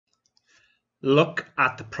Look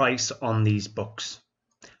at the price on these books.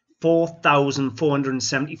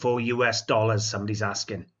 $4,474 US, somebody's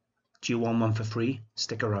asking. Do you want one for free?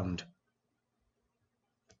 Stick around.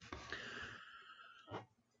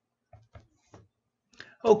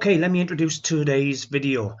 Okay, let me introduce today's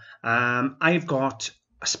video. I've got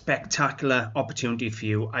a spectacular opportunity for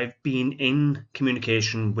you. I've been in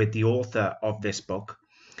communication with the author of this book,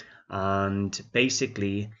 and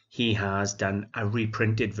basically he has done a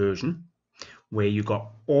reprinted version where you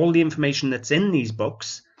got all the information that's in these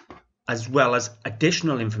books as well as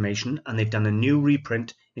additional information, and they've done a new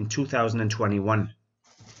reprint in 2021.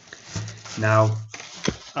 Now,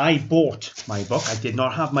 I bought my book. I did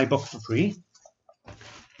not have my book for free.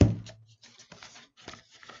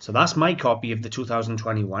 So that's my copy of the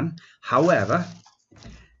 2021. However,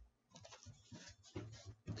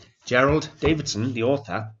 Gerald Davison, the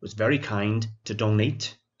author, was very kind to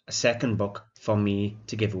donate a second book for me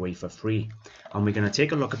to give away for free. And we're going to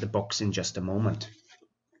take a look at the books in just a moment.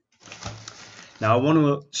 Now, I want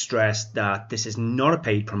to stress that this is not a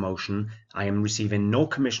paid promotion. I am receiving no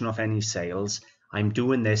commission off any sales. I'm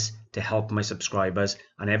doing this to help my subscribers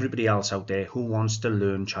and everybody else out there who wants to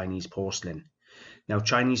learn Chinese porcelain. Now,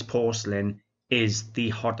 Chinese porcelain is the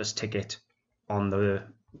hottest ticket on the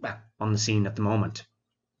scene at the moment.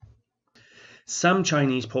 Some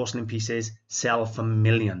Chinese porcelain pieces sell for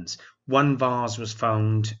millions. One vase was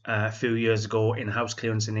found a few years ago in house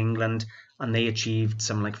clearance in England, and they achieved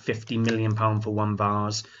some like £50 million for one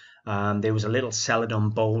vase. There was a little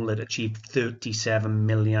Celadon bowl that achieved 37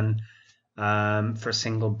 million for a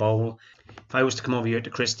single bowl. If I was to come over here to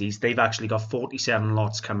Christie's, they've actually got 47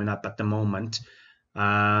 lots coming up at the moment.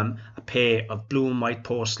 A pair of blue and white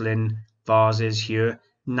porcelain vases here,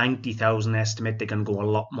 90,000 estimate. They can go a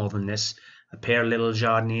lot more than this. A pair of little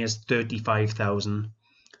jardiniers, 35,000.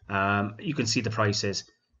 You can see the prices,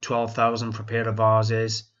 12,000 for a pair of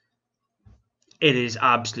vases. It is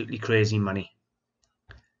absolutely crazy money.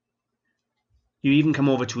 You even come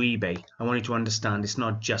over to eBay. I want you to understand it's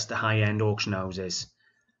not just the high-end auction houses.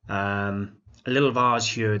 A little vase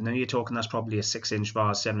here, now you're talking that's probably a 6-inch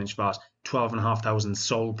vase, 7-inch vase, 12,500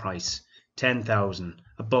 sold price, 10,000.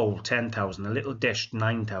 A bowl, 10,000. A little dish,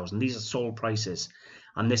 9,000. These are sold prices,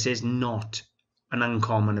 and this is not an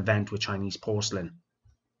uncommon event with Chinese porcelain.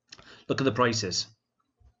 Look at the prices.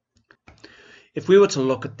 If we were to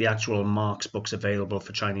look at the actual marks books available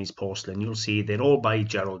for Chinese porcelain, you'll see they're all by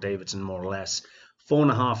Gerald Davison, more or less.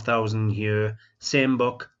 $4,500 here. Same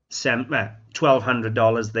book,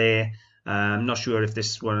 $1,200 there. I'm not sure if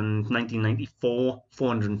this one 1994,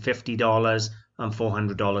 $450 and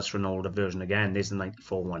 $400 for an older version. Again, there's the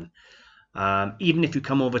 94 one. Even if you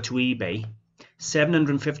come over to eBay,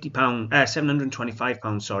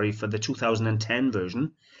 £725, sorry, for the 2010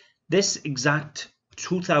 version. This exact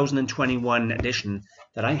 2021 edition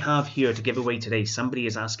that I have here to give away today, somebody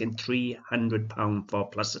is asking £300 for,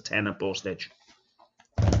 plus a tenner postage.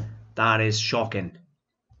 That is shocking.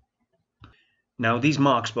 Now, these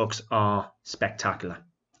marks books are spectacular,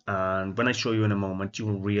 and when I show you in a moment, you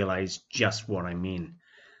will realize just what I mean.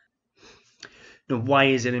 Now, why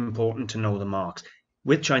is it important to know the marks?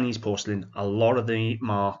 With Chinese porcelain, a lot of the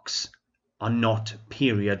marks are not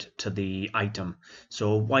period to the item.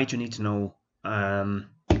 So why do you need to know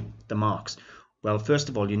the marks? Well, first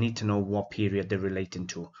of all, you need to know what period they're relating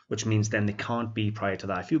to, which means then they can't be prior to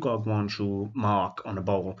that. If you've got a Guangzhou mark on a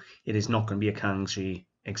bowl, it is not going to be a Kangxi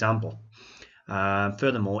example.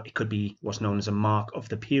 Furthermore, it could be what's known as a mark of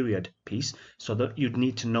the period piece, so that you'd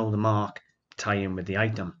need to know the mark to tie in with the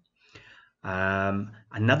item.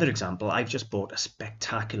 Another example, I've just bought a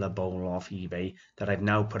spectacular bowl off eBay that I've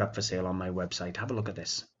now put up for sale on my website. Have a look at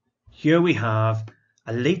this. Here we have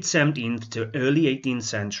a late 17th to early 18th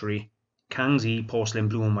century Kangxi porcelain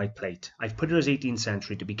blue and white plate. I've put it as 18th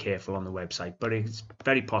century to be careful on the website, but it's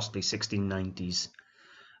very possibly 1690s.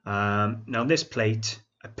 Now this plate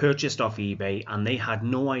I purchased off eBay, and they had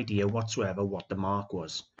no idea whatsoever what the mark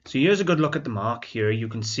was. So here's a good look at the mark. Here you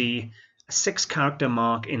can see a 6-character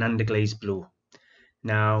mark in underglazed blue.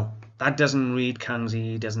 Now that doesn't read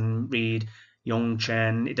Kangxi, doesn't read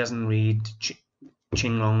Yongchen, it doesn't read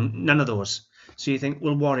Qinglong, none of those. So you think,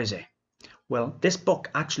 well, what is it? Well, this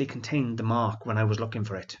book actually contained the mark when I was looking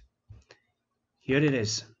for it. Here it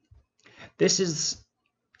is. This is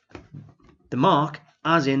the mark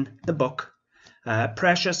as in the book.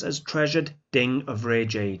 Precious as treasured ding of rare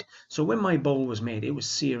jade. So when my bowl was made, it was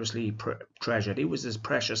seriously treasured. It was as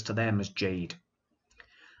precious to them as jade.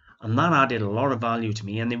 And that added a lot of value to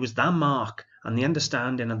me. And it was that mark and the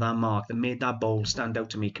understanding of that mark that made that bowl stand out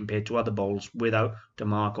to me compared to other bowls without the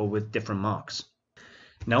mark or with different marks.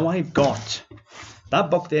 Now I've got that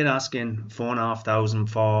book they're asking $4,500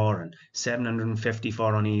 for and $750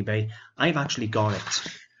 for on eBay. I've actually got it.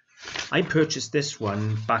 I purchased this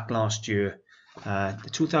one back last year, the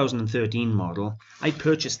 2013 model. I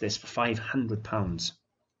purchased this for £500.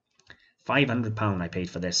 £500 I paid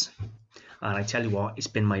for this. And I tell you what, it's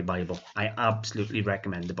been my Bible. I absolutely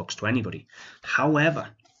recommend the books to anybody. However,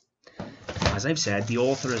 as I've said, the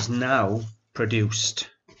author has now produced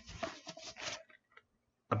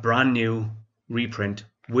a brand new reprint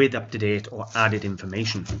with up-to-date or added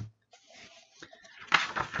information.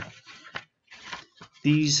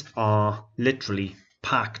 These are literally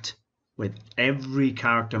packed with every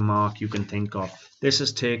character mark you can think of. This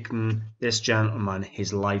has taken this gentleman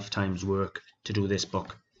his lifetime's work to do this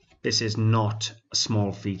book. This is not a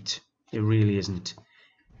small feat. It really isn't.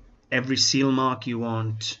 Every seal mark you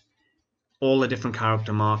want, all the different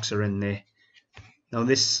character marks are in there. Now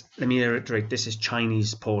this, let me reiterate, this is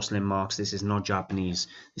Chinese porcelain marks. This is not Japanese.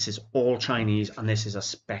 This is all Chinese, and this is a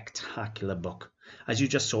spectacular book. As you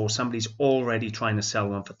just saw, somebody's already trying to sell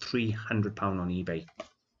one for £300 on eBay.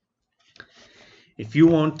 If you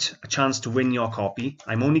want a chance to win your copy,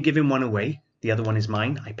 I'm only giving one away. The other one is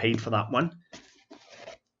mine. I paid for that one.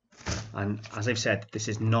 And as I've said, this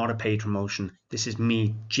is not a paid promotion. This is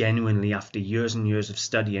me genuinely, after years and years of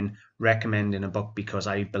studying, recommending a book because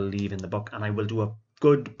I believe in the book, and I will do a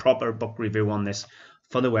good proper book review on this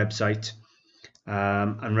for the website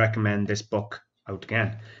and recommend this book out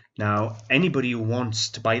again. Now, anybody who wants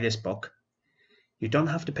to buy this book, you don't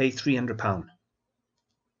have to pay £300.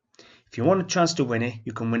 If you want a chance to win it,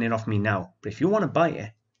 you can win it off me now. But if you want to buy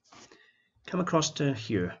it, come across to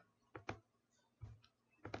here.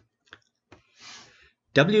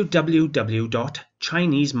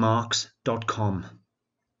 www.chinesemarks.com,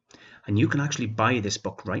 and you can actually buy this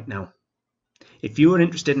book right now. If you are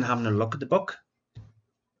interested in having a look at the book,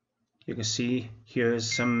 you can see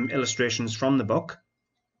here's some illustrations from the book.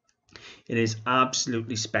 It is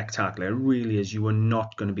absolutely spectacular. It really is. You are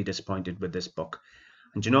not going to be disappointed with this book.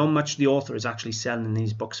 And do you know how much the author is actually selling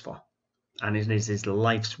these books for? And it is his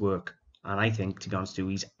life's work. And I think, to be honest with you,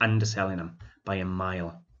 he's underselling them by a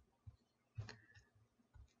mile.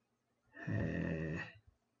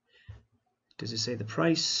 Does it say the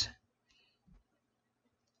price?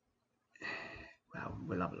 Well,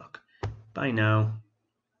 we'll have a look. Buy now.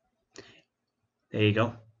 There you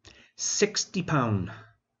go. £60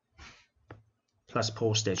 plus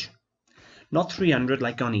postage. Not $300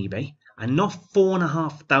 like on eBay, and not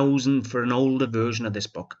 $4,500 for an older version of this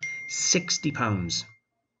book. £60.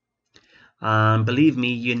 And believe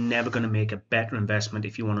me, you're never going to make a better investment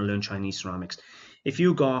if you want to learn Chinese ceramics. If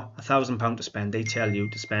you got £1,000 to spend, they tell you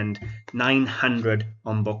to spend 900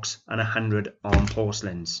 on books and 100 on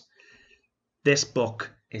porcelains. This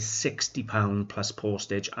book is £60 plus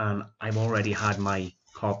postage, and I've already had my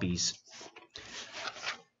copies.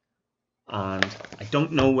 And I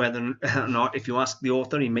don't know whether or not, if you ask the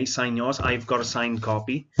author, he may sign yours. I've got a signed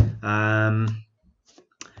copy. And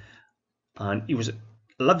he was a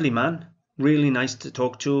lovely man, really nice to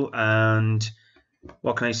talk to, and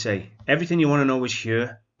what can I say? Everything you want to know is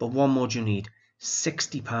here, but what more do you need?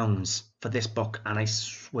 £60 for this book, and I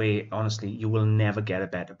swear, honestly, you will never get a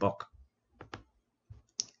better book.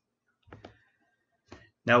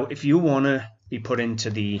 Now, if you want to be put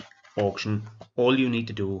into the auction, all you need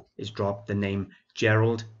to do is drop the name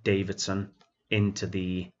Gerald Davison into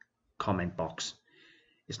the comment box.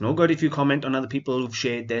 It's no good if you comment on other people who've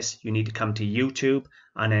shared this. You need to come to YouTube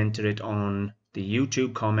and enter it on the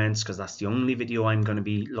YouTube comments, because that's the only video I'm going to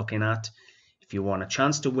be looking at. If you want a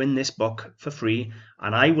chance to win this book for free,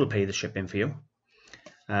 and I will pay the shipping for you,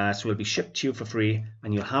 so it'll be shipped to you for free,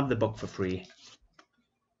 and you'll have the book for free.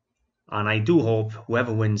 And I do hope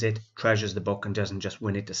whoever wins it treasures the book and doesn't just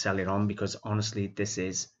win it to sell it on, because honestly, this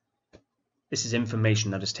is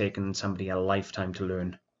information that has taken somebody a lifetime to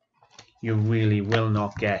learn. You really will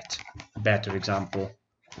not get a better example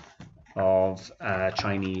of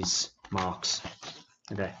Chinese marks.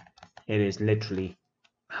 Okay, it is literally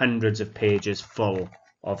hundreds of pages full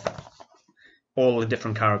of all the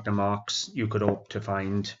different character marks you could hope to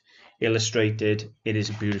find illustrated. It is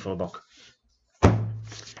a beautiful book.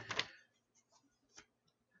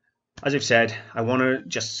 As I've said, I want to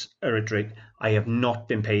just reiterate, I have not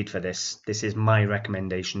been paid for this. This is my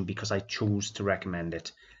recommendation because I choose to recommend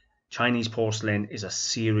it. Chinese porcelain is a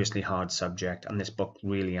seriously hard subject, and this book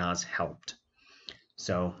really has helped.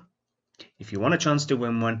 So if you want a chance to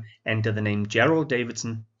win one, enter the name Gerald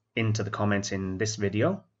Davison into the comments in this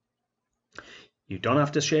video. You don't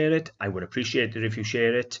have to share it. I would appreciate it if you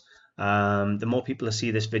share it. The more people that see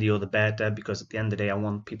this video, the better, because at the end of the day, I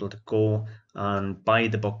want people to go and buy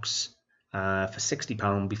the books for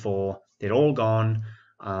 £60 before they're all gone,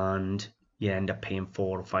 and you end up paying £4,000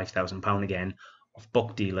 or £5,000 again of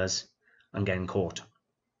book dealers and getting caught.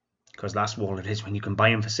 Because that's all it is. When you can buy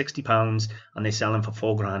them for £60 and they sell them for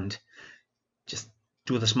 £4,000, just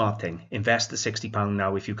do the smart thing. Invest the £60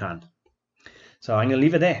 now if you can. So I'm going to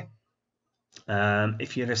leave it there.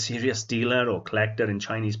 If you're a serious dealer or collector in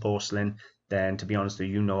Chinese porcelain, then to be honest with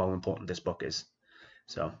you, you know how important this book is.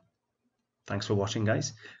 So thanks for watching,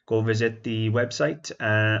 guys. Go visit the website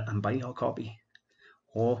and buy your copy,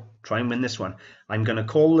 or try and win this one. I'm going to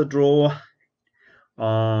call the draw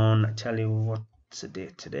on, I tell you what's the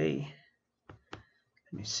date today.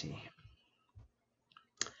 Let me see.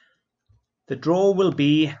 The draw will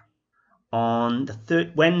be on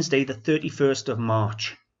the Wednesday, the 31st of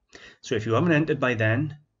March. So if you haven't entered by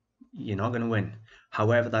then, you're not going to win.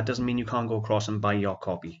 However, that doesn't mean you can't go across and buy your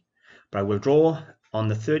copy. But I will draw on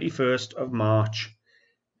the 31st of March.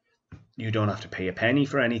 You don't have to pay a penny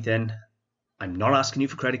for anything. I'm not asking you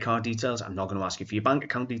for credit card details. I'm not going to ask you for your bank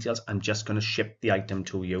account details. I'm just going to ship the item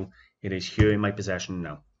to you. It is here in my possession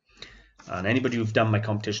now. And anybody who've done my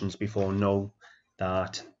competitions before know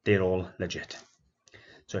that they're all legit.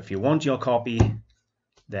 So if you want your copy,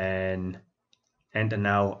 then enter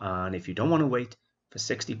now. And if you don't want to wait for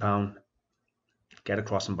 £60, get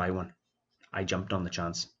across and buy one. I jumped on the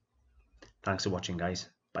chance. Thanks for watching, guys.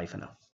 Bye for now.